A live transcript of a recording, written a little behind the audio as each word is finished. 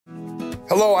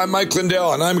Hello, I'm Mike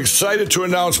Lindell, and I'm excited to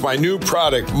announce my new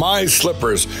product, My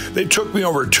Slippers. They took me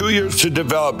over 2 years to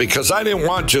develop because I didn't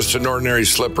want just an ordinary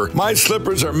slipper. My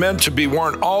slippers are meant to be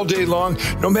worn all day long,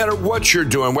 no matter what you're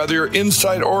doing, whether you're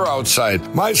inside or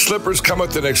outside. My slippers come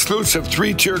with an exclusive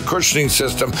 3-tier cushioning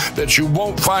system that you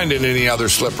won't find in any other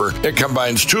slipper. It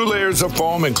combines 2 layers of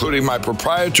foam, including my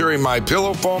proprietary My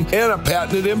Pillow foam and a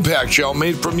patented impact gel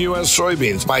made from U.S.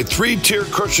 soybeans. My 3-tier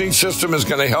cushioning system is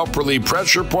going to help relieve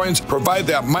pressure points, provide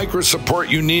that micro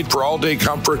support you need for all-day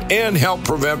comfort, and help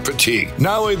prevent fatigue.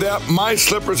 Not only that, my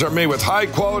slippers are made with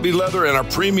high-quality leather and a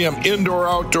premium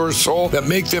indoor-outdoor sole that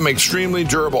make them extremely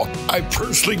durable. I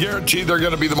personally guarantee they're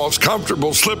going to be the most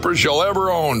comfortable slippers you'll ever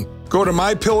own. Go to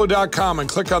MyPillow.com and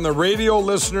click on the Radio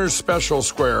Listeners Special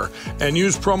Square and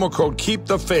use promo code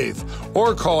KeepTheFaith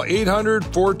or call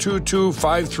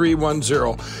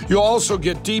 800-422-5310. You'll also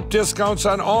get deep discounts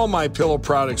on all MyPillow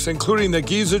products, including the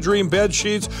Giza Dream bed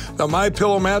sheets, the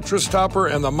MyPillow mattress topper,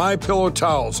 and the MyPillow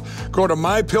towels. Go to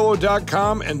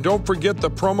MyPillow.com and don't forget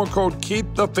the promo code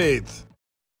KeepTheFaith.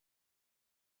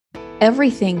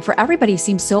 Everything for everybody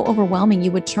seems so overwhelming.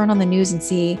 You would turn on the news and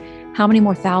see how many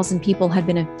more thousand people had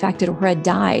been infected or had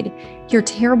died. Hear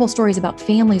terrible stories about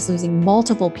families losing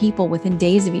multiple people within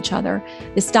days of each other.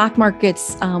 The stock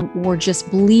markets were just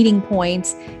bleeding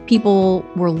points. People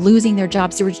were losing their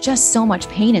jobs. There was just so much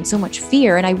pain and so much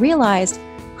fear. And I realized,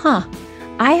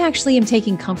 I actually am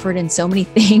taking comfort in so many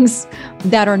things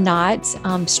that are not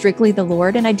strictly the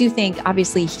Lord. And I do think,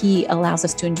 obviously, He allows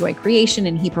us to enjoy creation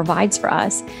and He provides for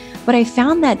us. But I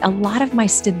found that a lot of my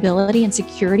stability and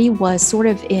security was sort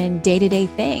of in day-to-day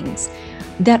things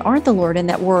that aren't the Lord and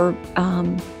that were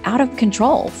out of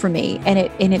control for me. And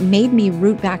it made me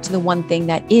root back to the one thing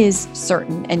that is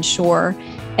certain and sure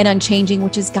and unchanging,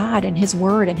 which is God and His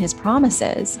Word and His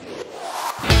promises.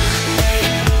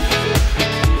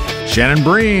 Shannon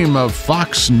Bream of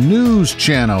Fox News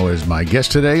Channel is my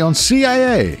guest today on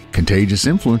CIA, Contagious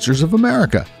Influencers of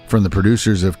America. From the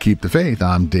producers of Keep the Faith,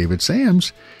 I'm David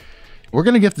Sams. We're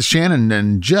going to get to Shannon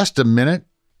in just a minute.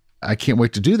 I can't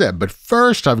wait to do that. But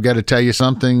first, I've got to tell you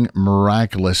something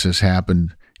miraculous has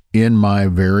happened in my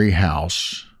very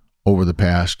house over the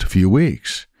past few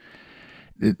weeks.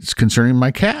 It's concerning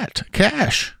my cat,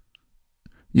 Cash.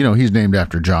 You know, he's named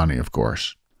after Johnny, of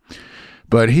course.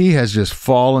 But he has just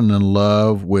fallen in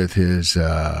love with his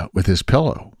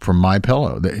pillow from My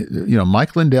Pillow. You know,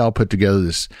 Mike Lindell put together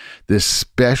this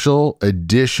special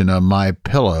edition of My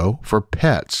Pillow for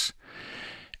pets,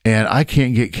 and I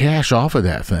can't get Cash off of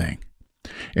that thing.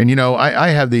 And you know, I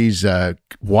have these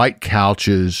white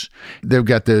couches. They've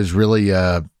got those really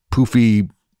poofy,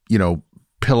 you know,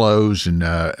 pillows, and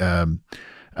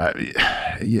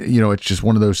you know, it's just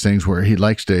one of those things where he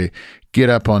likes to get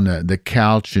up on the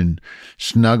couch and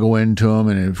snuggle into him.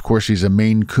 And of course, he's a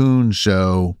Maine Coon,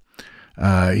 so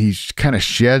he kind of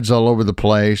sheds all over the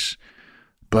place.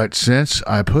 But since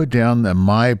I put down the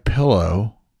My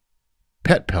Pillow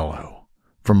pet pillow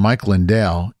from Mike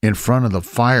Lindell in front of the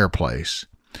fireplace,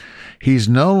 he's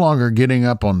no longer getting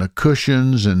up on the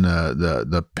cushions and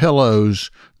the pillows,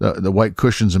 the white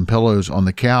cushions and pillows on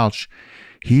the couch.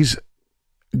 He's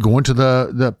going to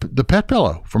the pet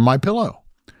pillow from My Pillow.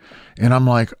 And I'm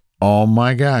like, oh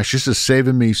my gosh, this is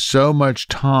saving me so much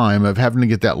time of having to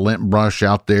get that lint brush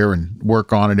out there and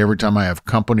work on it every time I have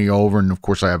company over. And of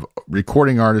course, I have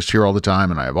recording artists here all the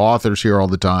time, and I have authors here all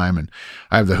the time. And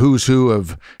I have the who's who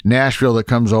of Nashville that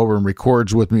comes over and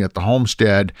records with me at the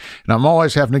homestead. And I'm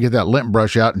always having to get that lint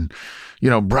brush out and, you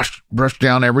know, brush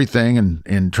down everything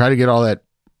and try to get all that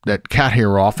cat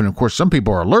hair off. And of course, some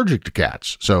people are allergic to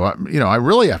cats. So, you know, I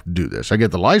really have to do this. I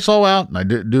get the Lysol out and I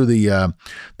do the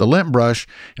lint brush.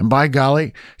 And by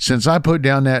golly, since I put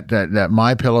down that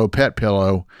My Pillow pet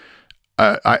pillow,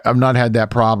 I've not had that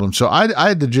problem. So I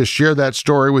had to just share that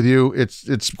story with you.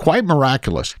 It's quite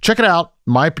miraculous. Check it out,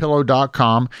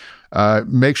 MyPillow.com.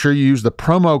 Make sure you use the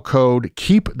promo code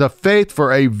KeepTheFaith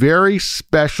for a very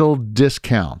special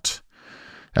discount.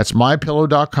 That's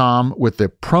MyPillow.com with the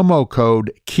promo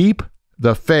code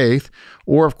KeepTheFaith.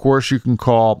 Or, of course, you can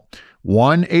call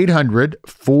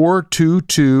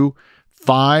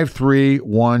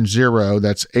 1-800-422-5310.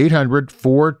 That's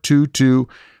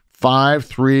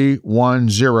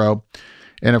 800-422-5310.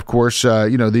 And, of course,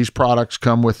 you know, these products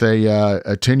come with a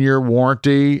 10-year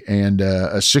warranty and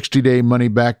a 60-day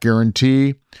money-back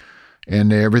guarantee.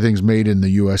 And everything's made in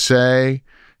the USA.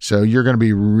 So you're going to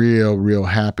be real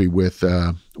happy with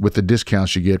the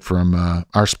discounts you get from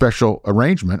our special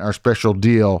arrangement, our special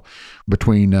deal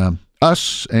between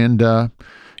us and,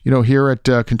 you know, here at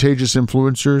Contagious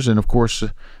Influencers and, of course,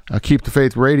 Keep the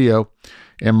Faith Radio.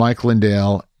 and Mike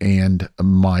Lindell and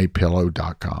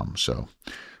mypillow.com. So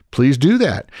please do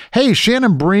that. Hey,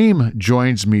 Shannon Bream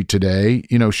joins me today.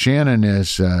 You know, Shannon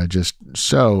is just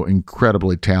so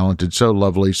incredibly talented, so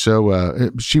lovely.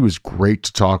 She was great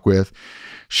to talk with.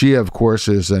 She, of course,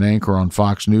 is an anchor on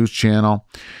Fox News Channel,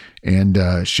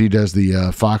 and she does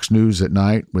the Fox News at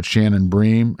Night with Shannon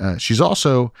Bream. She's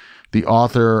also the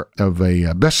author of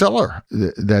a bestseller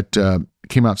that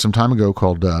came out some time ago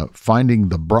called Finding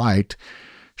the Bright.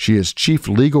 She is chief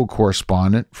legal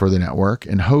correspondent for the network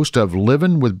and host of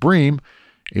Living with Bream,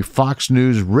 a Fox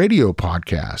News radio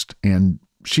podcast. And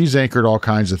she's anchored all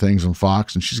kinds of things on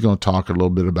Fox, and she's going to talk a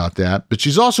little bit about that. But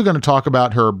she's also going to talk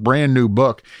about her brand new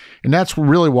book, and that's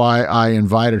really why I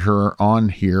invited her on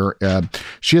here.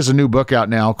 She has a new book out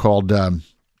now called,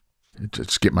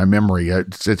 let's get my memory.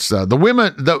 It's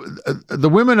the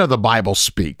women of the Bible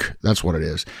speak. That's what it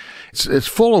is. It's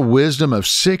full of wisdom of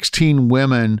 16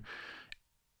 women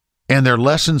and their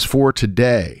lessons for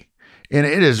today. And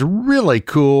it is really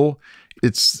cool.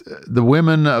 It's the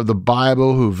women of the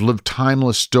Bible who've lived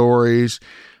timeless stories.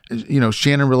 You know,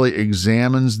 Shannon really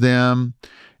examines them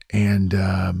and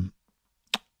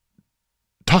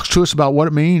talks to us about what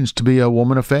it means to be a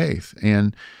woman of faith.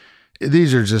 And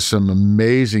these are just some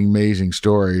amazing, amazing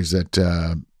stories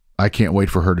that I can't wait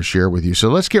for her to share with you. So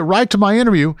let's get right to my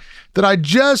interview that I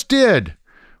just did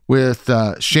with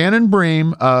Shannon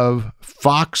Bream of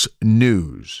Fox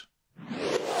News.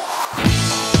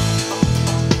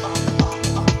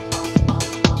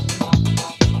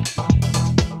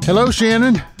 Hello,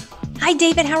 Shannon. Hi,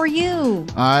 David. How are you?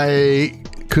 I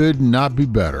could not be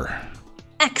better.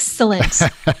 Excellent.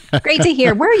 Great to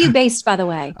hear. Where are you based, by the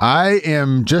way? I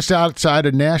am just outside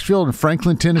of Nashville in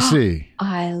Franklin, Tennessee.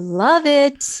 I love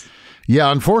it.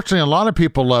 Yeah, unfortunately, a lot of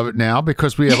people love it now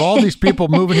because we have all these people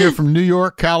moving here from New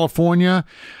York, California.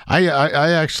 I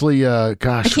actually,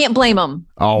 gosh, I can't blame them.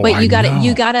 Oh, but you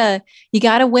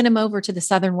gotta win them over to the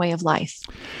Southern way of life.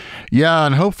 Yeah,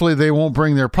 and hopefully they won't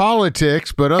bring their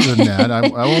politics. But other than that, I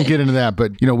won't get into that.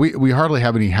 But you know, we hardly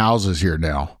have any houses here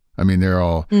now. I mean, they're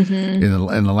all in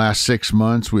the last 6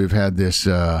 months. We've had this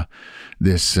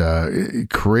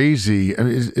crazy. I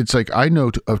mean, it's like I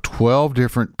know of 12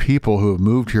 different people who have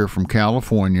moved here from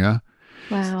California.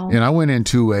 Wow! And I went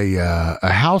into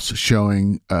a house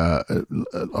showing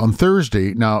on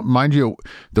Thursday. Now, mind you,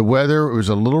 the weather, it was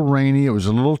a little rainy. It was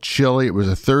a little chilly. It was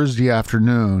a Thursday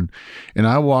afternoon, and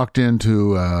I walked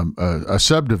into a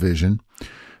subdivision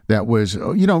that was,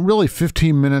 you know, really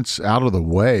 15 minutes out of the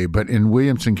way, but in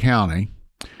Williamson County.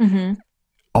 Mm-hmm.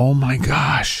 Oh my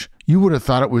gosh. You would have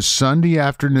thought it was Sunday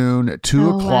afternoon at 2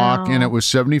 o'clock, wow. And it was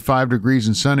 75 degrees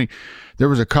and sunny. There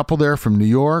was a couple there from New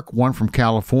York, one from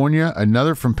California,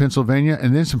 another from Pennsylvania,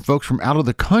 and then some folks from out of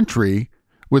the country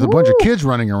with a bunch of kids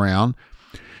running around.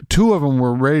 2 of them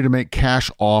were ready to make cash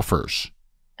offers.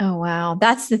 Oh, wow.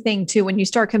 That's the thing, too. When you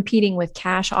start competing with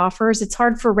cash offers, it's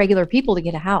hard for regular people to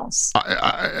get a house.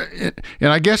 And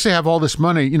I guess they have all this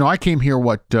money. You know, I came here,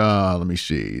 let me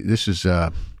see.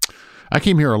 I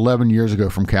came here 11 years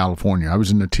ago from California. I was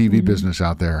in the TV business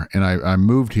out there, and I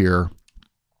moved here.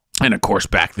 And of course,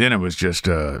 back then it was just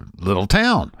a little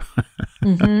town,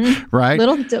 right?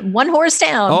 Little one-horse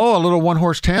town. Oh, a little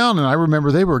one-horse town. And I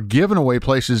remember they were giving away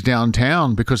places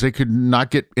downtown because they could not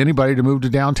get anybody to move to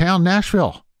downtown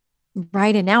Nashville.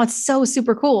 Right. And now it's so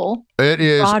super cool. It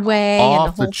is Broadway off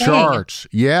and the whole the charts.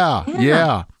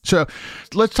 Yeah. So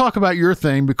let's talk about your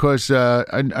thing because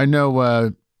I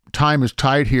know time is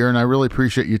tight here, and I really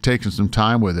appreciate you taking some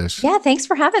time with us. Yeah, thanks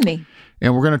for having me.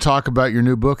 And we're going to talk about your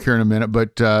new book here in a minute,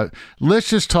 but let's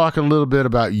just talk a little bit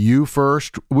about you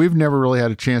first. We've never really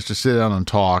had a chance to sit down and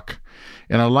talk,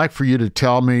 and I'd like for you to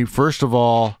tell me, first of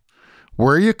all,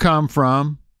 where you come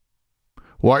from,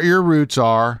 what your roots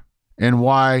are, and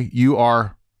why you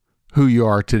are who you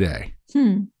are today.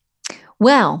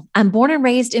 Well, I'm born and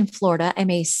raised in Florida.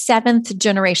 I'm a 7th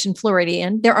generation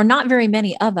Floridian. There are not very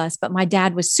many of us, but my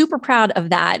dad was super proud of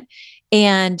that.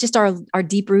 And just our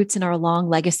deep roots and our long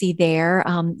legacy there.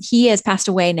 He has passed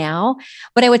away now,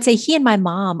 but I would say he and my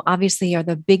mom obviously are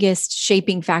the biggest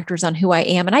shaping factors on who I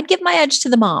am. And I'd give my edge to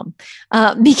the mom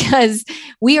because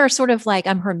we are sort of like,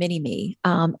 I'm her mini me.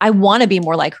 I want to be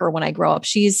more like her when I grow up.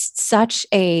 She's such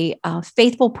a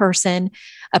faithful person,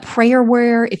 a prayer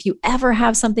warrior. If you ever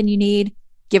have something you need,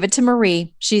 give it to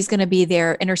Marie. She's going to be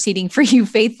there interceding for you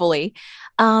faithfully.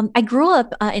 I grew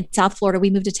up in South Florida.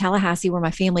 We moved to Tallahassee, where my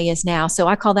family is now. So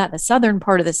I call that the southern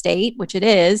part of the state, which it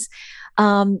is.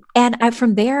 From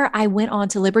there, I went on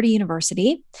to Liberty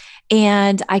University,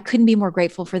 and I couldn't be more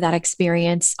grateful for that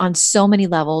experience on so many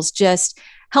levels. Just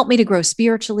helped me to grow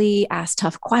spiritually, ask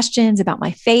tough questions about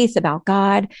my faith, about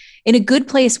God, in a good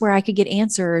place where I could get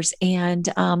answers. And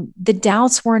the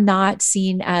doubts were not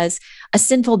seen as a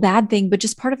sinful, bad thing, but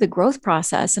just part of the growth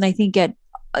process. And I think at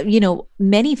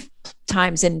many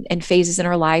times and phases in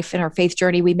our life, in our faith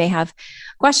journey, we may have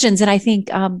questions. And I think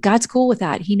God's cool with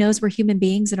that. He knows we're human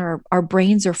beings and our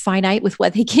brains are finite with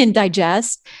what they can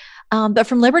digest. But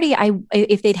from Liberty,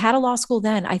 if they'd had a law school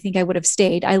then, I think I would have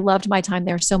stayed. I loved my time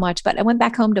there so much, but I went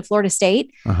back home to Florida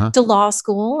State to law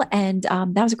school. And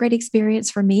that was a great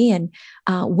experience for me, and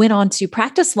went on to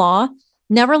practice law.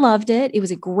 Never loved it. It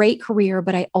was a great career,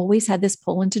 but I always had this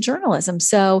pull into journalism.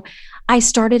 So I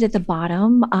started at the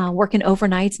bottom, working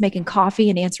overnights, making coffee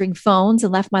and answering phones,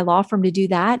 and left my law firm to do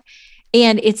that.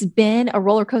 And it's been a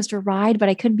roller coaster ride, but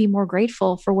I couldn't be more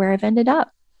grateful for where I've ended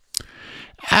up.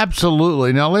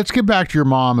 Absolutely. Now let's get back to your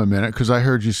mom a minute, because I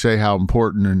heard you say how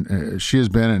important she has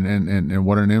been and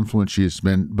what an influence she has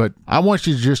been. But I want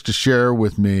you just to share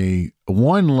with me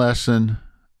one lesson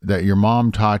that your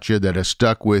mom taught you that has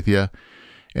stuck with you.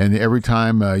 And every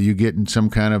time you get in some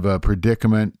kind of a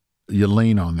predicament, you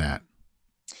lean on that.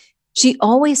 She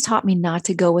always taught me not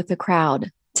to go with the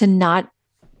crowd, to not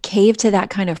cave to that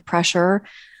kind of pressure,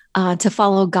 to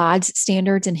follow God's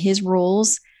standards and his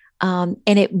rules. And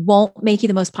it won't make you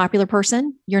the most popular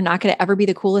person. You're not going to ever be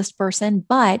the coolest person,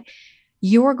 but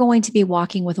you're going to be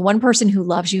walking with one person who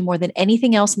loves you more than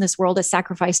anything else in this world, has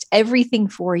sacrificed everything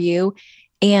for you,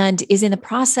 and is in the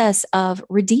process of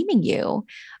redeeming you.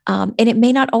 And it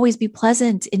may not always be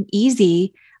pleasant and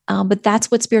easy, but that's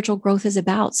what spiritual growth is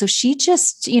about. So she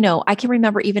just, I can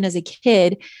remember even as a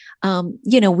kid,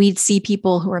 we'd see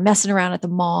people who were messing around at the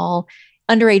mall,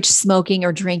 underage smoking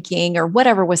or drinking or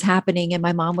whatever was happening. And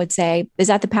my mom would say, is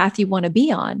that the path you want to be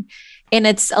on? And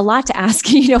it's a lot to ask,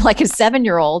 like a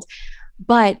 7-year-old.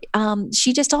 But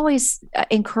she just always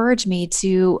encouraged me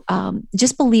to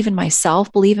just believe in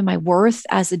myself, believe in my worth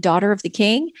as the daughter of the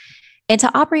King, and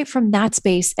to operate from that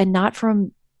space and not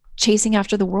from chasing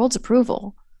after the world's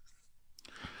approval.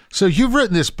 So you've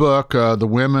written this book, The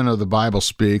Women of the Bible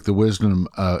Speak, the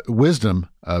wisdom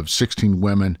of 16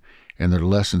 women and their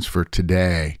lessons for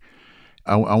today.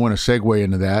 I want to segue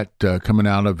into that, coming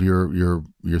out of your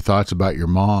thoughts about your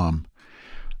mom.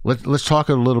 Let's talk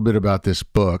a little bit about this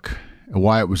book,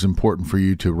 why it was important for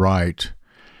you to write,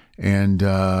 and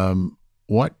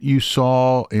what you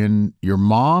saw in your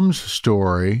mom's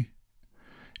story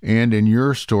and in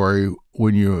your story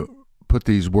when you put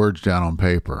these words down on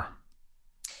paper.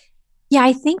 Yeah,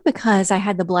 I think because I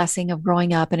had the blessing of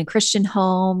growing up in a Christian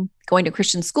home, going to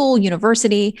Christian school,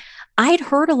 university, I'd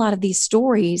heard a lot of these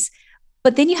stories,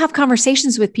 but then you have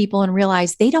conversations with people and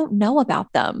realize they don't know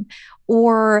about them,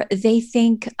 or they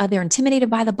think they're intimidated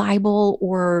by the Bible,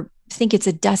 or think it's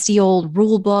a dusty old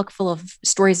rule book full of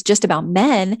stories just about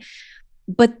men.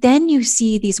 But then you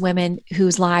see these women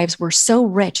whose lives were so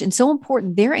rich and so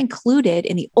important. They're included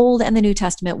in the Old and the New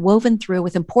Testament, woven through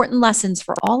with important lessons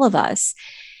for all of us.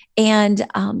 And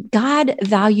God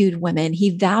valued women. He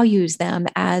values them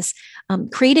as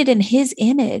created in his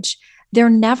image. They're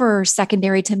never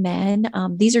secondary to men.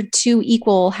 These are two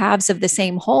equal halves of the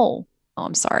same whole. Oh,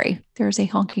 I'm sorry. There's a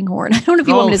honking horn. I don't know if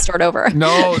you want me to start over.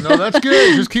 No, that's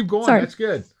good. Just keep going. Sorry. That's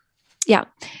good. Yeah.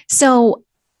 So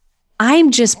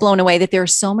I'm just blown away that there are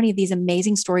so many of these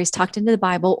amazing stories tucked into the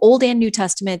Bible, Old and New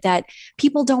Testament, that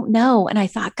people don't know. And I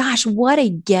thought, gosh, what a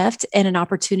gift and an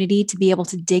opportunity to be able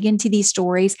to dig into these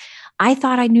stories. I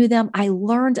thought I knew them. I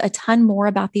learned a ton more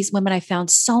about these women. I found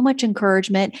so much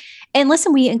encouragement. And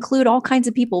listen, we include all kinds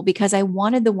of people because I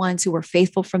wanted the ones who were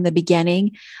faithful from the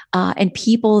beginning, and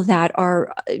people that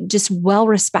are just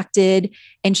well-respected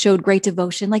and showed great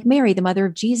devotion, like Mary, the mother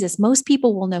of Jesus. Most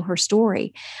people will know her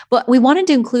story, but we wanted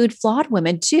to include flawed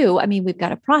women too. I mean, we've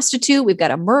got a prostitute, we've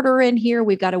got a murderer in here.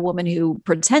 We've got a woman who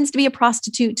pretends to be a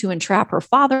prostitute to entrap her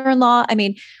father-in-law. I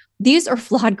mean, these are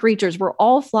flawed creatures. We're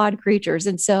all flawed creatures.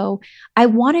 And so I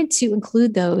wanted to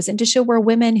include those and to show where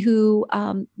women who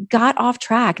got off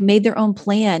track, made their own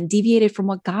plan, deviated from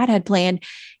what God had planned,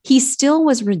 he still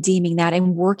was redeeming that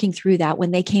and working through that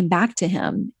when they came back to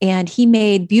him. And he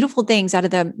made beautiful things out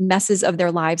of the messes of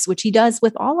their lives, which he does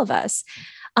with all of us.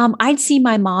 I'd see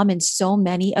my mom in so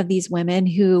many of these women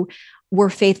who were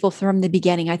faithful from the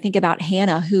beginning. I think about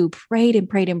Hannah, who prayed and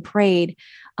prayed and prayed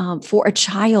for a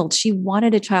child. She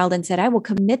wanted a child and said, I will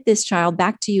commit this child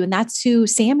back to you. And that's who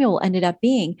Samuel ended up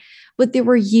being. But there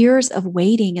were years of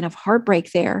waiting and of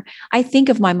heartbreak there. I think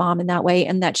of my mom in that way,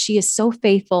 and that she is so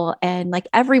faithful. And like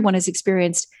everyone has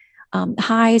experienced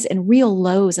highs and real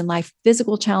lows in life,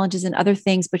 physical challenges and other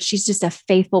things, but she's just a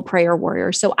faithful prayer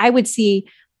warrior. So I would see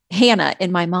Hannah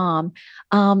and my mom.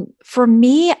 For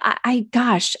me, I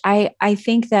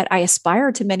think that I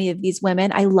aspire to many of these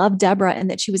women. I love Deborah and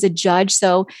that she was a judge.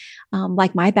 So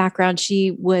like my background,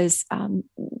 she was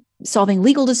solving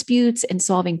legal disputes and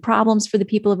solving problems for the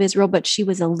people of Israel, but she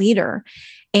was a leader.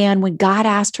 And when God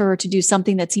asked her to do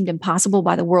something that seemed impossible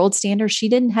by the world standards, she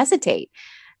didn't hesitate.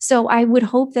 So I would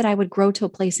hope that I would grow to a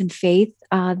place in faith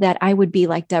that I would be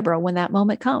like Deborah when that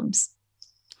moment comes.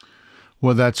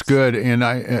 Well, that's good. And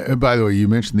by the way, you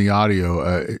mentioned the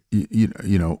audio.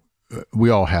 We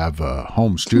all have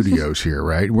home studios here,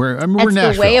 right? We're That's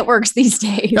Nashville. the way it works these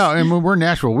days. Yeah, and we're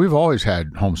Nashville. We've always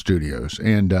had home studios,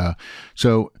 and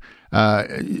so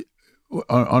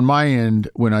on my end,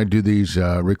 when I do these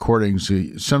recordings,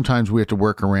 sometimes we have to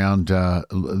work around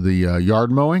the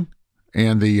yard mowing.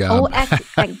 And the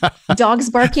dogs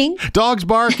barking,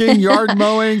 yard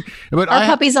mowing. But our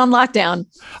puppy's on lockdown.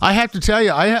 I have to tell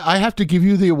you, I have to give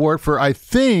you the award for, I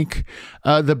think,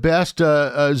 the best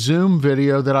Zoom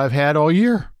video that I've had all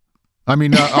year. I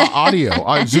mean,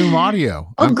 audio, Zoom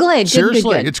audio. Oh, good.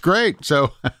 Seriously, good. It's great.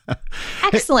 So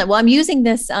excellent. Well, I'm using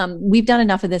this. We've done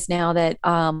enough of this now that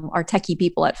our techie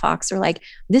people at Fox are like,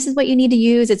 this is what you need to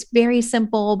use. It's very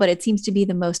simple, but it seems to be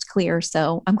the most clear.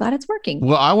 So I'm glad it's working.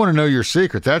 Well, I want to know your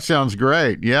secret. That sounds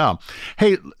great. Yeah.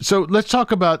 Hey, so let's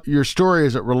talk about your story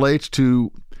as it relates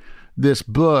to this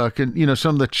book and,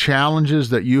 some of the challenges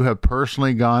that you have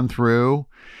personally gone through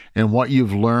and what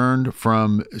you've learned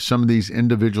from some of these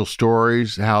individual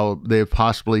stories, how they have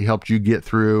possibly helped you get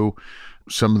through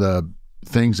some of the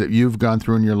things that you've gone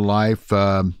through in your life.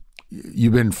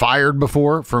 You've been fired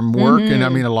before from work. Mm-hmm. And I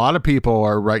mean, a lot of people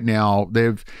are right now,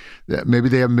 maybe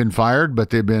they haven't been fired,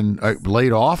 but they've been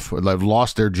laid off, or they've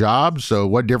lost their jobs. So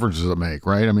what difference does it make,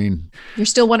 right? I mean, you're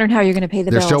still wondering how you're going to pay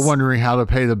the bills. They're still wondering how to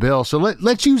pay the bill. So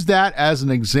let's use that as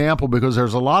an example, because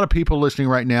there's a lot of people listening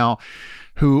right now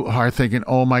who are thinking,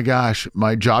 oh my gosh,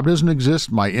 my job doesn't exist.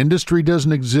 My industry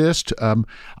doesn't exist.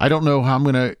 I don't know how I'm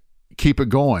going to keep it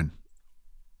going.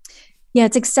 Yeah,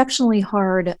 it's exceptionally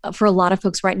hard for a lot of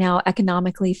folks right now,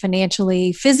 economically,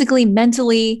 financially, physically,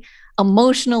 mentally,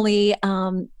 emotionally.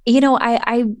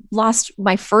 I lost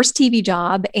my first TV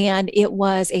job, and it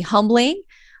was a humbling,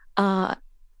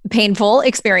 painful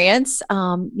experience.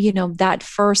 That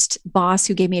first boss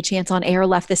who gave me a chance on air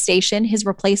left the station. His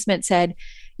replacement said,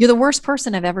 "You're the worst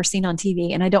person I've ever seen on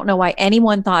TV. And I don't know why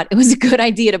anyone thought it was a good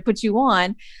idea to put you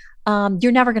on.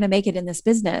 You're never going to make it in this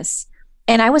business."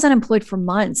 And I was unemployed for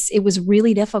months. It was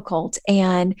really difficult,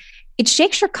 and it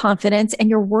shakes your confidence, and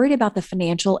you're worried about the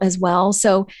financial as well.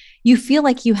 So you feel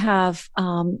like you have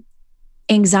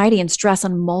anxiety and stress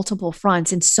on multiple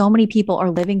fronts. And so many people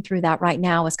are living through that right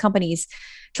now as companies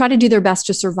try to do their best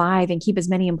to survive and keep as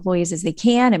many employees as they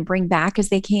can and bring back as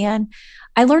they can.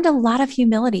 I learned a lot of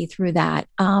humility through that.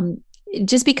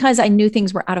 Just because I knew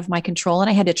things were out of my control, and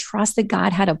I had to trust that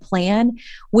God had a plan,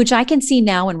 which I can see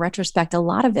now in retrospect, a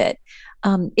lot of it.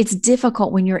 It's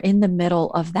difficult when you're in the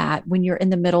middle of that,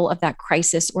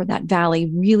 crisis or that valley,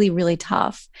 really, really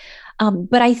tough.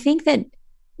 But I think that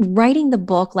writing the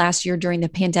book last year during the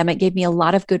pandemic gave me a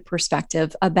lot of good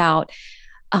perspective about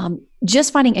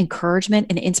just finding encouragement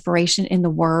and inspiration in the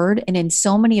word and in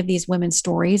so many of these women's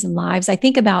stories and lives. I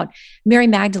think about Mary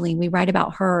Magdalene. We write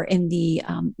about her in the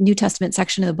New Testament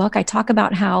section of the book. I talk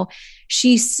about how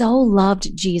she so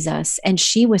loved Jesus, and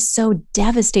she was so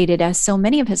devastated, as so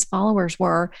many of his followers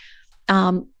were,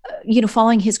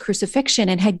 following his crucifixion,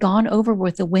 and had gone over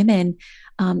with the women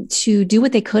to do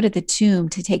what they could at the tomb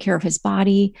to take care of his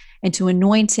body and to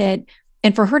anoint it.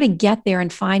 And for her to get there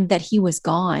and find that he was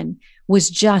gone was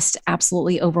just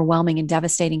absolutely overwhelming and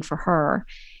devastating for her.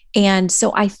 And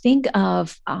so I think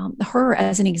of her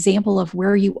as an example of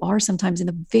where you are sometimes in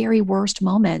the very worst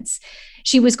moments.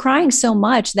 She was crying so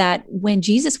much that when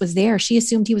Jesus was there, she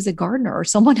assumed he was a gardener or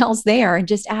someone else there, and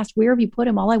just asked, "Where have you put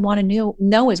him? All I want to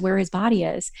know is where his body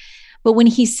is." But when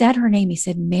he said her name, he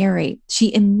said, "Mary,"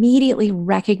 she immediately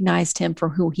recognized him for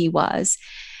who he was.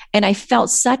 And I felt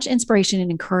such inspiration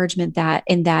and encouragement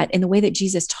in the way that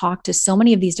Jesus talked to so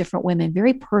many of these different women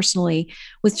very personally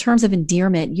with terms of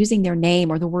endearment, using their name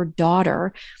or the word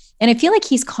daughter. And I feel like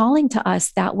he's calling to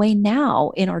us that way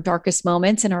now in our darkest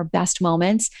moments and our best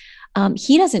moments.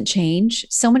 He doesn't change.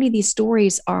 So many of these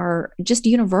stories are just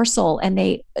universal, and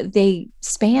they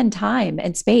span time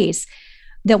and space,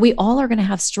 that we all are going to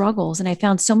have struggles. And I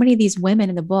found so many of these women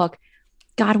in the book,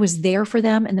 God was there for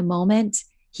them in the moment.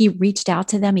 He reached out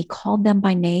to them. He called them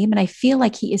by name. And I feel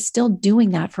like he is still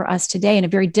doing that for us today in a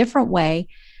very different way,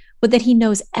 but that he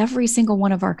knows every single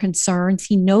one of our concerns.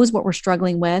 He knows what we're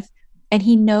struggling with, and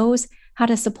he knows how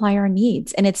to supply our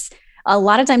needs. And it's A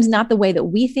lot of times not the way that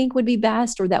we think would be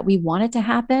best or that we want it to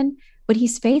happen, but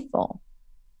he's faithful.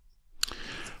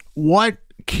 What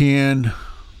can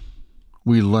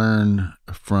we learn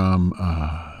from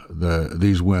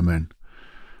these women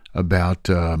about,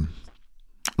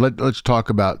 let's talk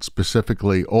about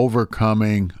specifically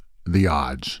overcoming the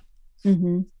odds?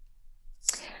 Mm-hmm.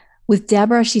 With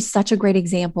Deborah, she's such a great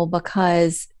example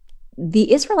because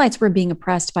the Israelites were being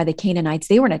oppressed by the Canaanites.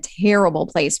 They were in a terrible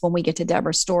place when we get to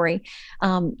Deborah's story.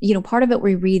 Part of it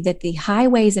we read that the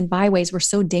highways and byways were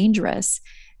so dangerous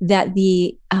that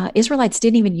the Israelites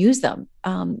didn't even use them.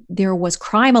 There was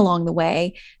crime along the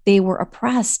way. They were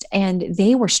oppressed and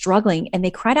they were struggling, and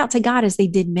they cried out to God, as they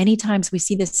did many times. We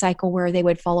see this cycle where they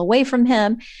would fall away from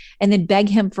him and then beg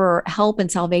him for help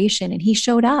and salvation. And he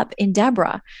showed up in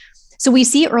Deborah. So we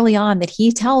see early on that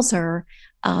he tells her,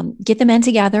 get the men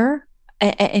together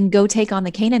and go take on the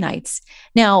Canaanites.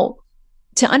 Now,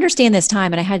 to understand this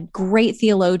time, and I had great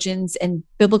theologians and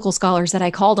biblical scholars that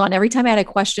I called on every time I had a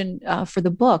question for the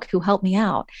book who helped me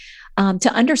out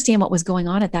to understand what was going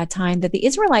on at that time, that the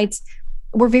Israelites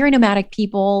were very nomadic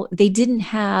people. They didn't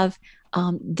have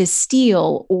the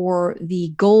steel or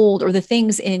the gold or the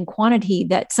things in quantity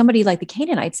that somebody like the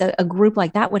Canaanites, a group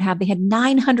like that, would have. They had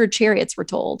 900 chariots, we're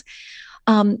told.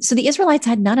 So the Israelites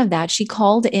had none of that. She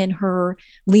called in her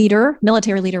leader,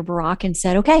 military leader, Barak, and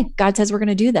said, okay, God says we're going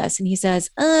to do this. And he says,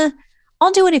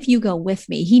 I'll do it if you go with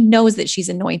me. He knows that she's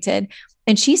anointed.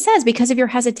 And she says, because of your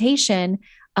hesitation,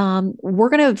 we're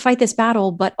going to fight this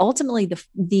battle. But ultimately,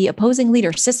 the opposing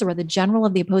leader, Sisera, the general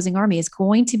of the opposing army, is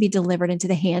going to be delivered into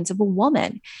the hands of a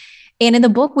woman. And in the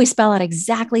book, we spell out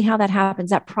exactly how that happens.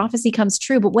 That prophecy comes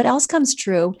true. But what else comes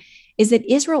true is that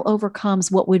Israel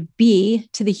overcomes what would be,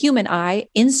 to the human eye,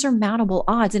 insurmountable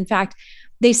odds. In fact,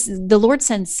 the Lord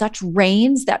sends such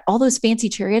rains that all those fancy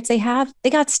chariots they have, they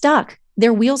got stuck.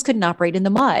 Their wheels couldn't operate in the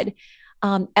mud.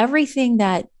 Everything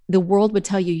that the world would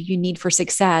tell you you need for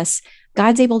success,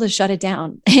 God's able to shut it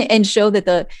down and show that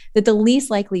the least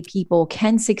likely people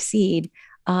can succeed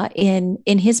in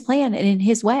his plan and in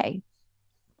his way.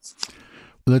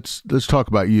 Let's talk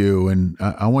about you, and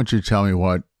I want you to tell me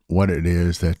what it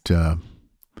is that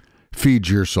feeds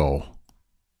your soul.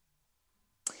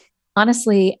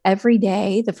 Honestly, every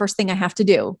day, the first thing I have to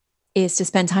do is to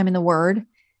spend time in the Word,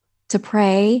 to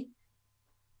pray,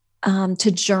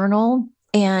 to journal.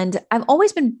 And I've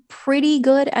always been pretty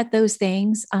good at those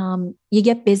things. You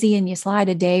get busy and you slide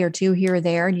a day or two here or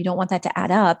there, and you don't want that to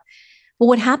add up. But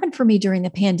what happened for me during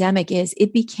the pandemic is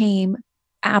it became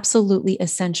absolutely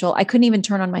essential. I couldn't even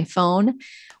turn on my phone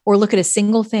or look at a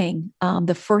single thing.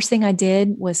 The first thing I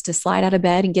did was to slide out of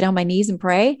bed and get on my knees and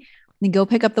pray, and then go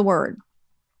pick up the Word.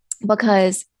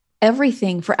 Because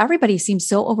everything for everybody seems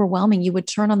so overwhelming. You would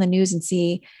turn on the news and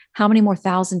see how many more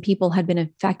thousand people had been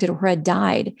infected or had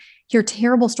died. Hear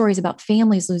terrible stories about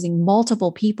families losing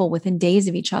multiple people within days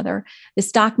of each other. The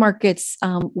stock markets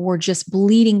were just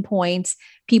bleeding points.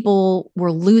 People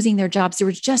were losing their jobs. There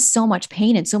was just so much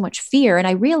pain and so much fear. And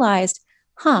I realized,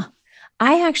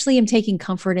 I actually am taking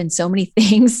comfort in so many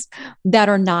things that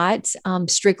are not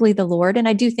strictly the Lord. And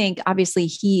I do think, obviously,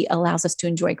 he allows us to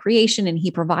enjoy creation and he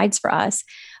provides for us.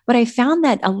 But I found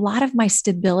that a lot of my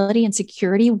stability and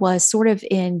security was sort of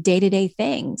in day-to-day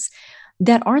things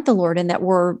that aren't the Lord and that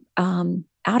were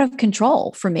out of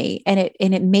control for me. And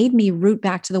it made me root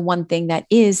back to the one thing that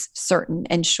is certain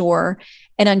and sure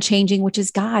and unchanging, which is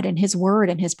God and his word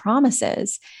and his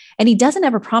promises. And he doesn't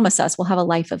ever promise us we'll have a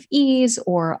life of ease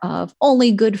or of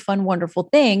only good, fun, wonderful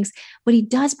things, but he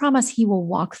does promise he will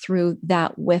walk through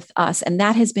that with us. And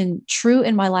that has been true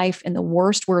in my life in the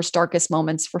worst, darkest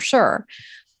moments for sure.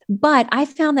 But I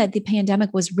found that the pandemic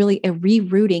was really a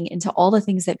rerouting into all the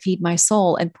things that feed my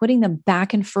soul and putting them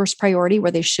back in first priority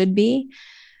where they should be,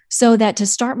 so that to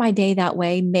start my day that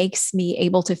way makes me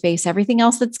able to face everything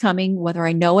else that's coming, whether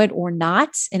I know it or not.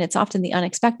 And it's often the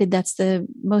unexpected that's the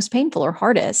most painful or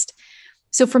hardest.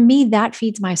 So for me, that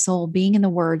feeds my soul, being in the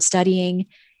Word, studying,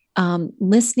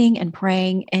 listening and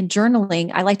praying and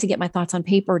journaling. I like to get my thoughts on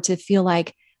paper to feel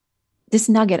like this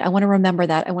nugget, I want to remember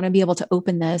that. I want to be able to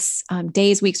open this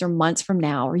days, weeks, or months from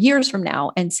now, or years from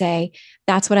now, and say,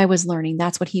 that's what I was learning.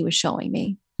 That's what he was showing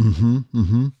me. Mm-hmm,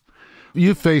 mm-hmm.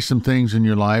 You've faced some things in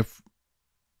your life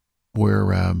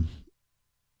where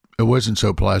it wasn't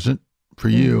so pleasant for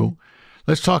you.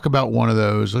 Let's talk about one of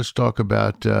those. Let's talk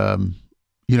about,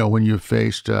 when you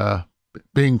faced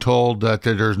being told that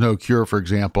there's no cure, for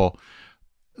example.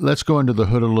 Let's go into the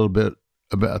hood a little bit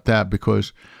about that,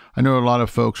 because I know a lot of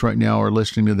folks right now are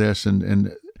listening to this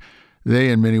and they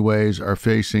in many ways are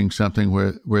facing something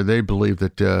where they believe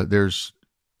that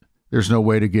there's no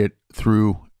way to get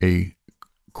through a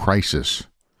crisis.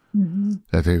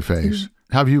 that they face.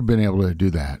 How have you been able to do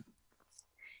that?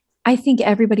 I think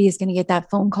everybody is going to get that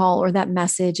phone call or that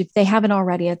message, if they haven't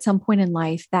already, at some point in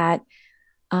life, that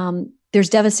there's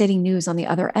devastating news on the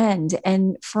other end.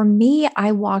 And for me,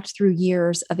 I walked through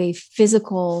years of a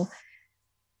physical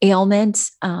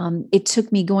ailment. It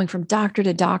took me going from doctor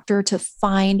to doctor to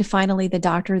find finally the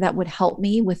doctor that would help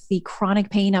me with the chronic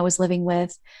pain I was living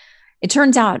with. It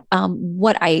turns out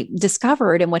what I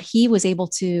discovered and what he was able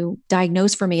to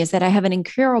diagnose for me is that I have an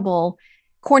incurable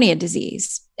cornea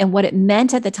disease. And what it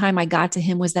meant at the time I got to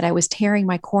him was that I was tearing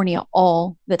my cornea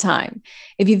all the time.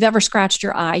 If you've ever scratched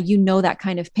your eye, you know that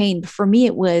kind of pain. But for me,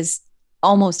 it was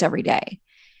almost every day.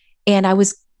 And I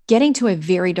was getting to a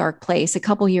very dark place a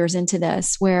couple years into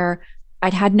this where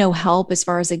I'd had no help as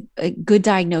far as a good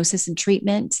diagnosis and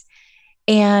treatment.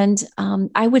 And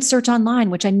I would search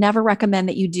online, which I never recommend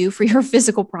that you do for your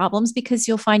physical problems, because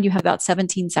you'll find you have about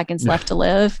 17 seconds left to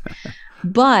live.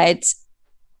 But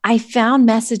I found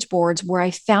message boards where I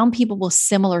found people with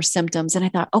similar symptoms. And I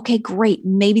thought, okay, great.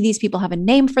 Maybe these people have a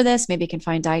name for this. Maybe I can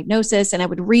find diagnosis. And I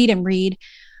would read and read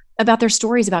about their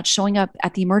stories about showing up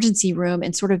at the emergency room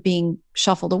and sort of being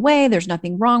shuffled away. There's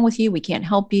nothing wrong with you. We can't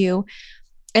help you.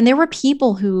 And there were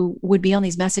people who would be on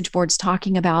these message boards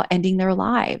talking about ending their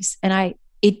lives. And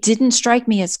it didn't strike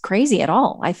me as crazy at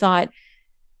all. I thought,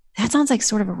 that sounds like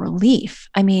sort of a relief.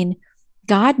 I mean,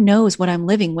 God knows what I'm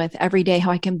living with every day,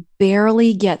 how I can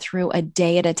barely get through a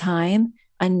day at a time,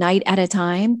 a night at a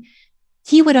time.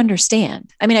 He would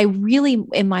understand. I mean, I really,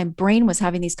 in my brain, was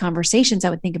having these conversations. I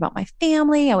would think about my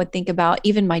family. I would think about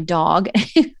even my dog.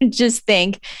 Just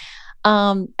think,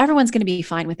 everyone's going to be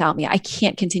fine without me. I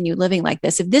can't continue living like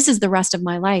this. If this is the rest of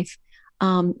my life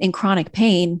in chronic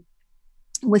pain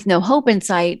with no hope in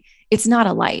sight, it's not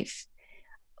a life.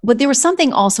 But there was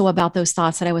something also about those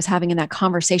thoughts that I was having in that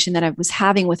conversation that I was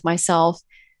having with myself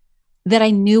that I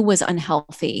knew was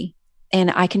unhealthy.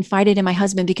 And I confided in my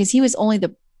husband because he was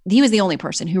the only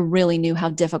person who really knew how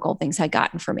difficult things had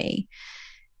gotten for me.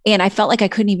 And I felt like I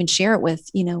couldn't even share it with,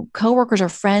 coworkers or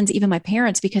friends, even my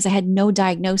parents, because I had no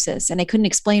diagnosis and I couldn't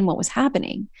explain what was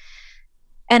happening.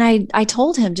 And I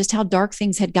told him just how dark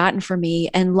things had gotten for me.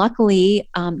 And luckily,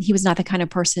 he was not the kind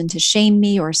of person to shame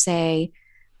me or say,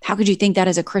 how could you think that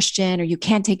as a Christian, or you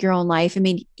can't take your own life? I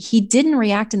mean, he didn't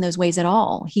react in those ways at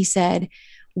all. He said,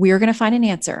 we're going to find an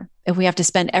answer. If we have to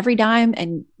spend every dime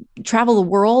and travel the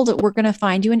world, we're going to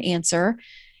find you an answer,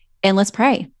 and let's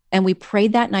pray. And we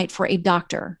prayed that night for a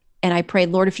doctor. And I prayed,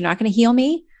 Lord, if you're not going to heal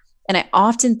me. And I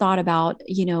often thought about,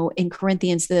 in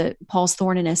Corinthians, Paul's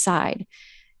thorn in his side.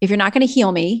 If you're not going to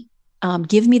heal me,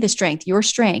 give me the strength. Your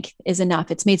strength is enough.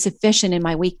 It's made sufficient in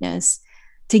my weakness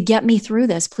to get me through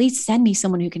this. Please send me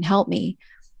someone who can help me.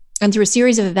 And through a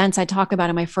series of events I talk about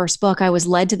in my first book, I was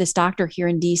led to this doctor here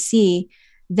in DC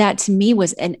that to me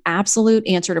was an absolute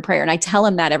answer to prayer. And I tell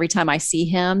him that every time I see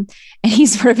him, and he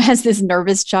sort of has this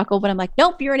nervous chuckle, but I'm like,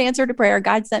 nope, you're an answer to prayer.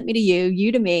 God sent me to you,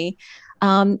 you to me.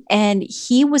 And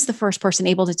he was the first person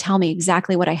able to tell me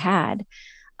exactly what I had.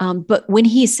 But when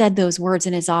he said those words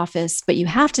in his office, but you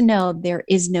have to know there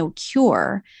is no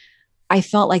cure, I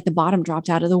felt like the bottom dropped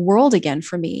out of the world again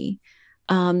for me.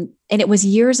 And it was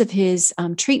years of his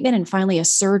treatment and finally a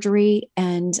surgery.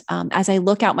 And as I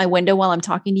look out my window while I'm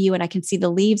talking to you and I can see the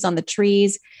leaves on the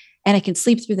trees and I can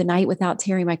sleep through the night without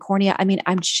tearing my cornea, I mean,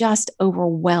 I'm just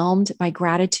overwhelmed by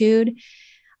gratitude.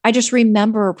 I just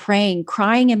remember praying,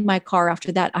 crying in my car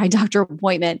after that eye doctor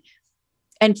appointment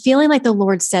and feeling like the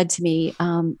Lord said to me,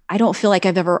 I don't feel like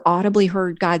I've ever audibly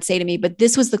heard God say to me, but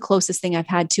this was the closest thing I've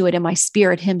had to it in my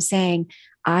spirit, him saying,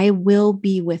 I will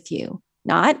be with you.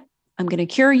 Not, I'm going to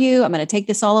cure you. I'm going to take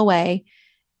this all away.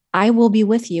 I will be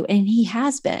with you. And he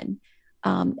has been.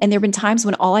 And there have been times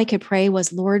when all I could pray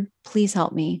was, Lord, please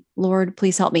help me. Lord,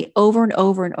 please help me, over and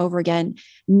over and over again.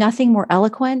 Nothing more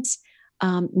eloquent,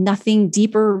 nothing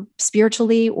deeper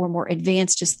spiritually or more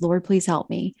advanced, just Lord, please help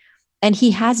me. And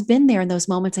he has been there in those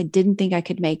moments I didn't think I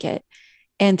could make it,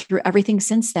 and through everything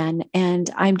since then. And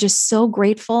I'm just so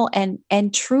grateful.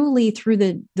 And truly through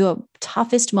the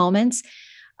toughest moments,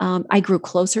 I grew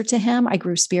closer to him. I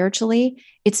grew spiritually.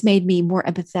 It's made me more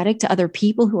empathetic to other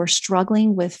people who are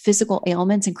struggling with physical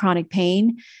ailments and chronic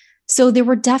pain. So there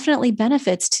were definitely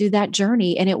benefits to that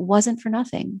journey, and it wasn't for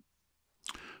nothing.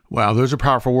 Wow, those are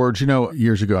powerful words.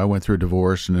 Years ago, I went through a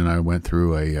divorce, and then I went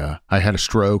through I had a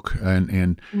stroke,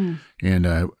 and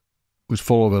was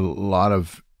full of a lot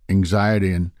of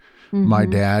anxiety. And my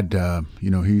dad,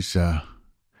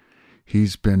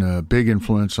 he's been a big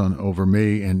influence over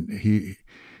me, and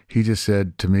he just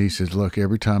said to me, he says, look,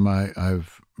 every time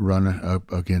I've run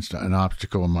up against an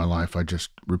obstacle in my life, I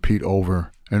just repeat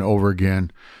over and over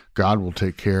again, God will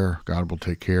take care. God will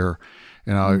take care.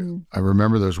 And I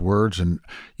remember those words, and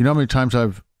you know how many times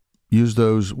I've used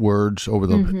those words over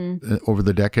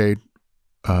the decade.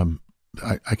 I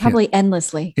can't, probably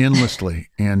endlessly.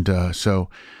 And so,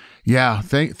 yeah,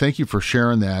 thank you for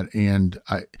sharing that. And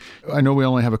I know we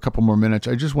only have a couple more minutes.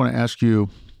 I just want to ask you,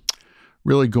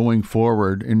 really going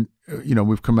forward, and you know,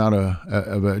 we've come out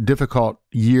of a difficult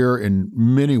year in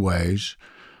many ways,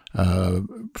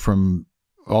 from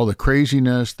all the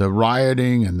craziness, the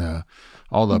rioting, and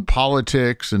all the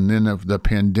politics, and then of the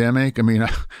pandemic. I mean,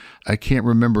 I can't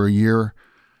remember a year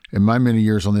in my many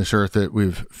years on this earth that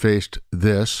we've faced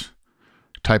this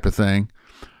type of thing.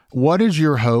 What is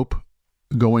your hope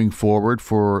going forward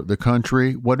for the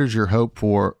country? What is your hope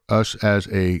for us as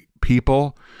a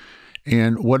people?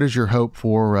 And what is your hope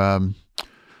for,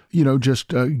 just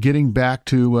getting back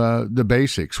to the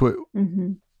basics?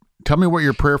 Tell me what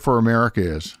your prayer for America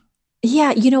is.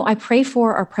 Yeah, I pray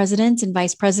for our president and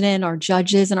vice president, our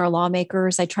judges and our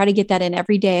lawmakers. I try to get that in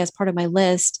every day as part of my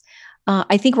list.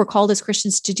 I think we're called as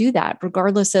Christians to do that,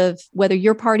 regardless of whether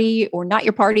your party or not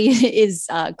your party is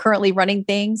currently running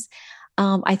things.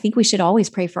 I think we should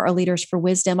always pray for our leaders for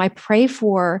wisdom. I pray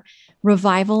for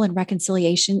revival and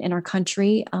reconciliation in our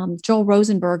country. Joel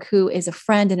Rosenberg, who is a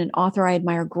friend and an author I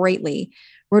admire greatly,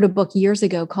 wrote a book years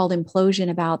ago called Implosion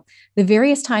about the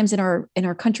various times in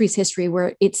our country's history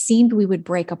where it seemed we would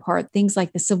break apart, things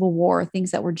like the Civil War,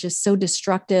 things that were just so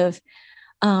destructive.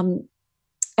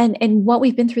 And what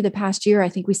we've been through the past year, I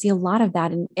think we see a lot of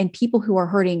that, and people who are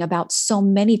hurting about so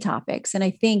many topics. And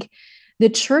I think the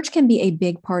church can be a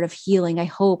big part of healing, I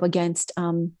hope, against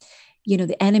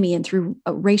the enemy and through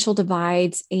racial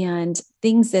divides and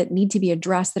things that need to be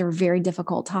addressed that are very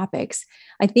difficult topics.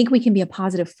 I think we can be a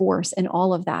positive force in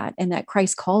all of that, and that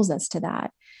Christ calls us to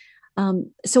that.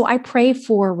 So I pray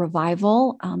for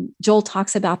revival. Joel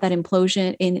talks about that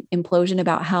implosion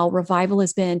about how revival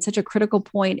has been such a critical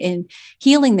point in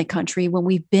healing the country when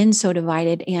we've been so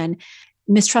divided and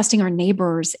mistrusting our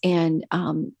neighbors and,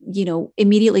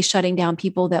 immediately shutting down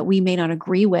people that we may not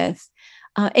agree with.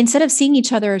 Instead of seeing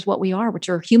each other as what we are, which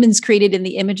are humans created in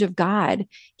the image of God.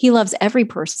 He loves every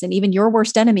person, even your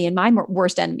worst enemy and my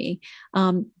worst enemy.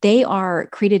 They are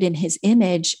created in his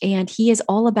image, and he is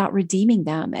all about redeeming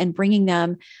them and bringing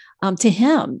them to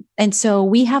him. And so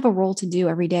we have a role to do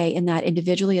every day in that,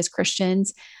 individually as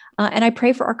Christians. And I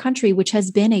pray for our country, which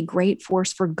has been a great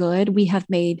force for good. We have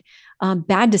made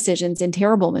bad decisions and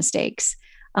terrible mistakes.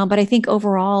 But I think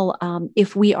overall,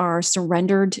 if we are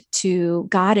surrendered to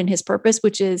God and his purpose,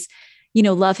 which is,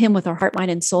 love him with our heart,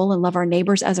 mind, and soul, and love our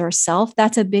neighbors as ourselves,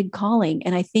 that's a big calling.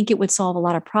 And I think it would solve a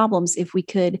lot of problems if we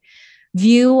could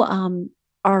view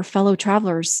our fellow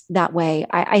travelers that way.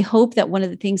 I hope that one of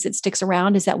the things that sticks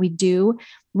around is that we do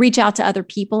reach out to other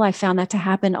people. I found that to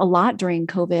happen a lot during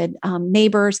COVID.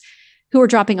 Neighbors who are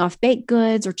dropping off baked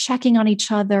goods or checking on each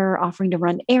other, offering to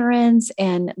run errands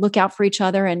and look out for each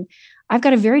other. And I've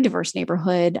got a very diverse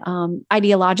neighborhood.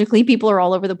 Ideologically, people are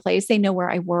all over the place. They know where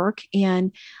I work.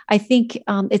 And I think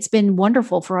it's been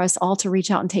wonderful for us all to reach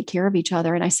out and take care of each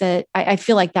other. And I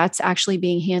feel like that's actually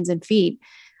being hands and feet,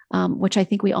 which I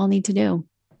think we all need to do.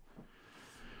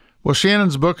 Well,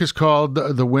 Shannon's book is called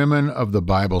The Women of the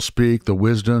Bible Speak, The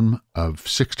Wisdom of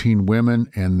 16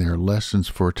 Women and Their Lessons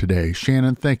for Today.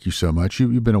 Shannon, thank you so much.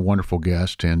 You've been a wonderful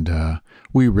guest, and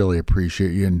we really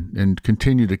appreciate you, and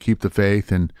continue to keep the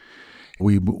faith, and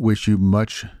we wish you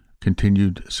much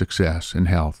continued success and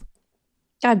health.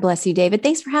 God bless you, David.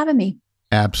 Thanks for having me.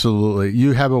 Absolutely.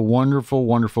 You have a wonderful,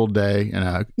 wonderful day,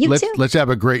 and let's have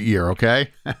a great year,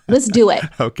 okay? Let's do it.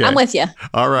 Okay. I'm with you.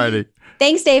 All righty.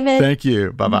 Thanks, David. Thank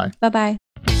you. Bye-bye. Bye-bye.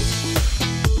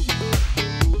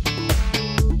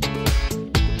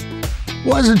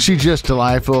 Wasn't she just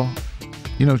delightful?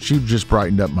 She just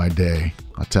brightened up my day,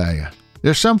 I'll tell you.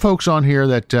 There's some folks on here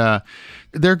that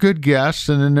they're good guests,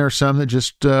 and then there's some that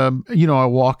just, I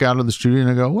walk out of the studio and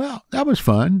I go, well, that was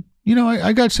fun.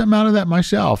 I got something out of that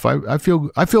myself. I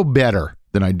feel better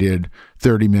than I did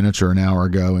 30 minutes or an hour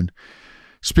ago. And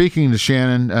speaking to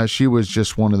Shannon, she was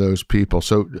just one of those people.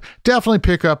 So definitely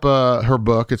pick up her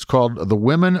book. It's called The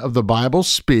Women of the Bible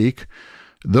Speak,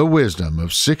 The Wisdom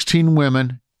of 16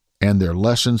 Women and Their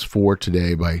Lessons for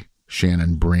Today by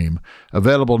Shannon Bream.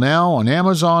 Available now on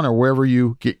Amazon or wherever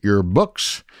you get your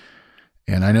books.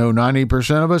 And I know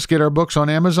 90% of us get our books on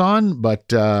Amazon,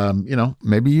 but,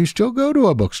 maybe you still go to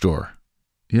a bookstore.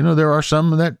 There are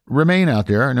some that remain out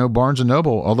there. I know Barnes &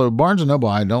 Noble, although Barnes & Noble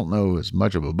I don't know is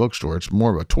much of a bookstore. It's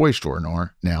more of a toy store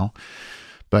now.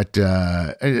 But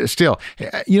still,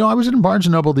 I was in Barnes &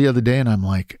 Noble the other day, and I'm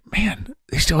like, man,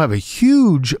 they still have a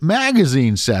huge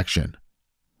magazine section.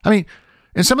 I mean,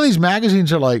 And some of these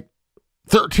magazines are like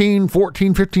 $13,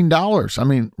 $14, $15. I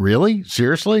mean, really?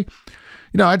 Seriously?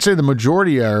 I'd say the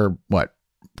majority are what,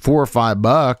 $4 or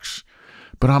 $5.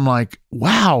 But I'm like,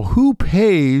 wow, who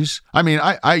pays? I mean,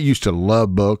 I used to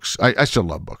love books. I still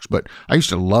love books, but I used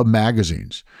to love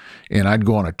magazines. And I'd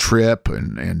go on a trip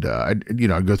and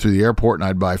I'd go through the airport and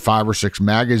I'd buy 5 or 6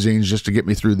 magazines just to get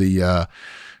me through the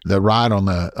ride on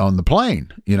the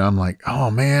plane. I'm like, oh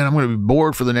man, I'm going to be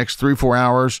bored for the next 3-4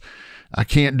 hours. I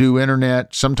can't do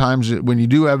internet. Sometimes when you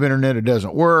do have internet, it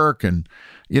doesn't work. And,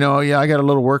 I got a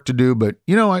little work to do, but,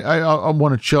 I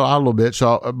want to chill out a little bit.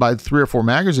 So I'll buy 3 or 4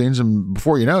 magazines. And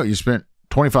before you know it, you spent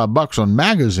 $25 on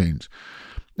magazines.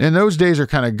 And those days are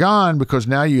kind of gone because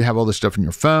now you have all this stuff in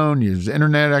your phone, you use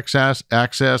internet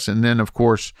access. And then, of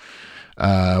course,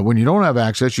 when you don't have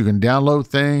access, you can download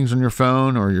things on your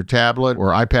phone or your tablet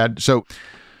or iPad. So,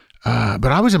 but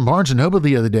I was in Barnes & Noble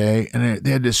the other day and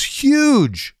they had this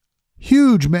huge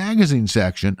magazine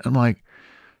section. I'm like,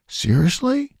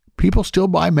 seriously? People still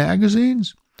buy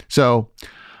magazines? So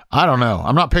I don't know.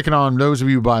 I'm not picking on those of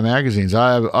you who buy magazines.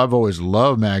 I've always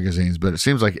loved magazines, but it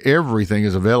seems like everything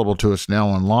is available to us now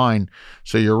online.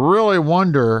 So you really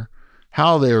wonder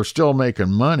how they're still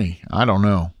making money. I don't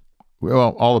know.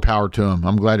 Well, all the power to them.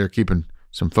 I'm glad they're keeping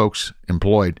some folks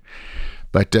employed.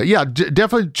 But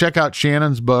definitely check out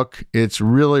Shannon's book. It's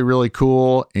really, really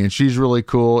cool, and she's really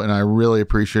cool, and I really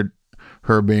appreciate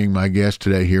her being my guest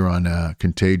today here on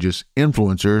Contagious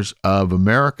Influencers of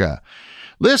America.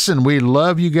 Listen, we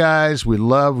love you guys. We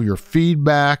love your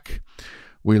feedback.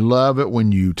 We love it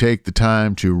when you take the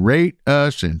time to rate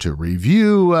us and to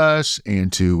review us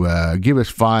and to give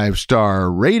us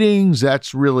 5-star ratings.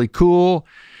 That's really cool.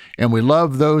 And we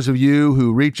love those of you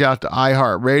who reach out to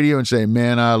iHeartRadio and say,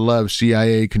 man, I love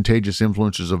CIA Contagious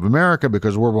Influencers of America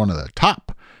because we're one of the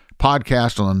top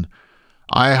podcasts on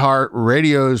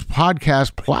iHeartRadio's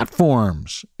podcast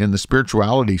platforms in the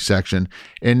spirituality section.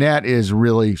 And that is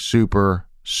really super,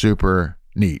 super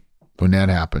neat when that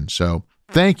happens. So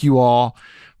thank you all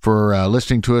for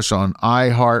listening to us on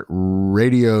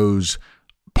iHeartRadio's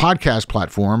podcast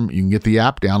platform. You can get the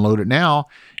app, download it now,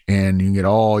 and you can get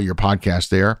all your podcasts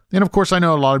there. And of course, I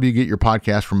know a lot of you get your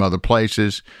podcasts from other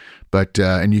places, but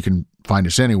and you can find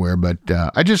us anywhere. But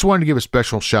I just wanted to give a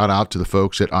special shout out to the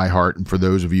folks at iHeart, and for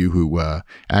those of you who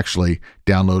actually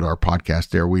download our podcast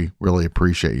there, we really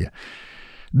appreciate you.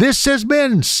 This has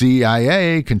been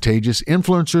CIA Contagious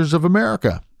Influencers of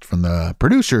America from the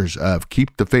producers of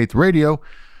Keep the Faith Radio,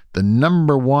 the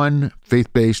 #1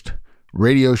 faith-based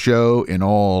radio show in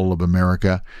all of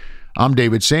America. I'm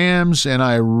David Sams, and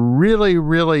I really,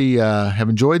 really have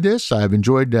enjoyed this. I've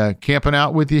enjoyed camping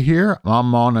out with you here.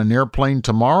 I'm on an airplane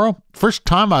tomorrow. First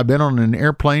time I've been on an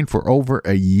airplane for over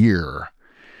a year.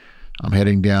 I'm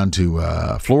heading down to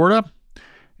Florida,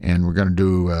 and we're going to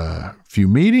do a few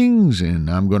meetings, and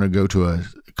I'm going to go to a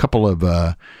couple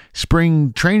of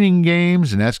spring training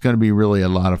games, and that's going to be really a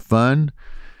lot of fun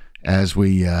as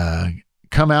we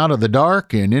come out of the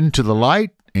dark and into the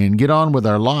light and get on with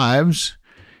our lives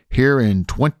here in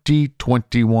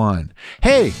 2021.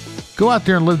 Hey, go out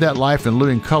there and live that life in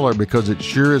living color, because it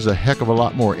sure is a heck of a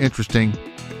lot more interesting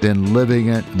than living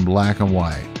it in black and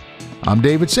white. I'm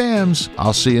David Sams.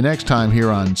 I'll see you next time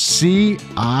here on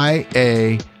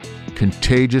CIA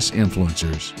Contagious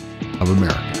Influencers of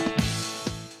America.